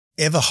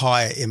ever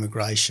higher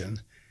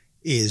immigration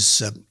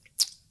is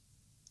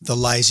the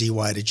lazy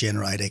way to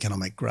generate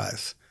economic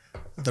growth.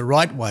 The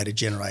right way to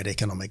generate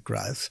economic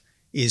growth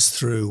is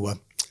through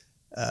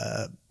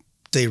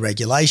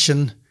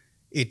deregulation,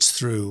 it's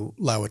through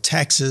lower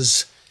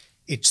taxes,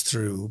 it's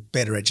through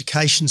better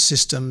education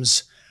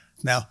systems.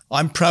 Now,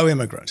 I'm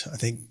pro-immigrant. I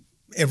think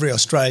every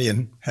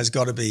Australian has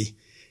got to be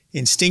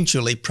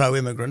instinctually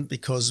pro-immigrant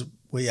because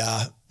we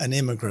are an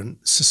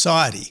immigrant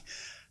society.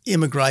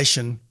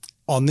 Immigration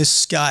on this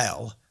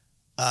scale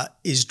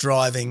is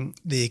driving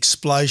the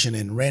explosion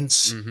in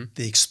rents,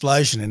 the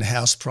explosion in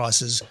house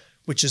prices,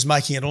 which is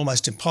making it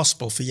almost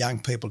impossible for young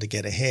people to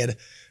get ahead,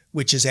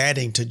 which is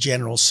adding to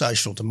general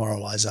social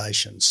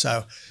demoralisation.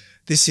 So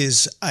this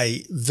is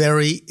a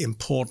very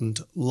important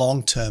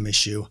long-term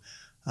issue,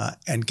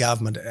 and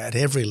government at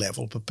every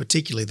level, but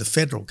particularly the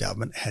federal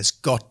government, has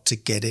got to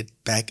get it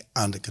back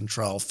under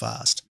control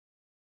fast.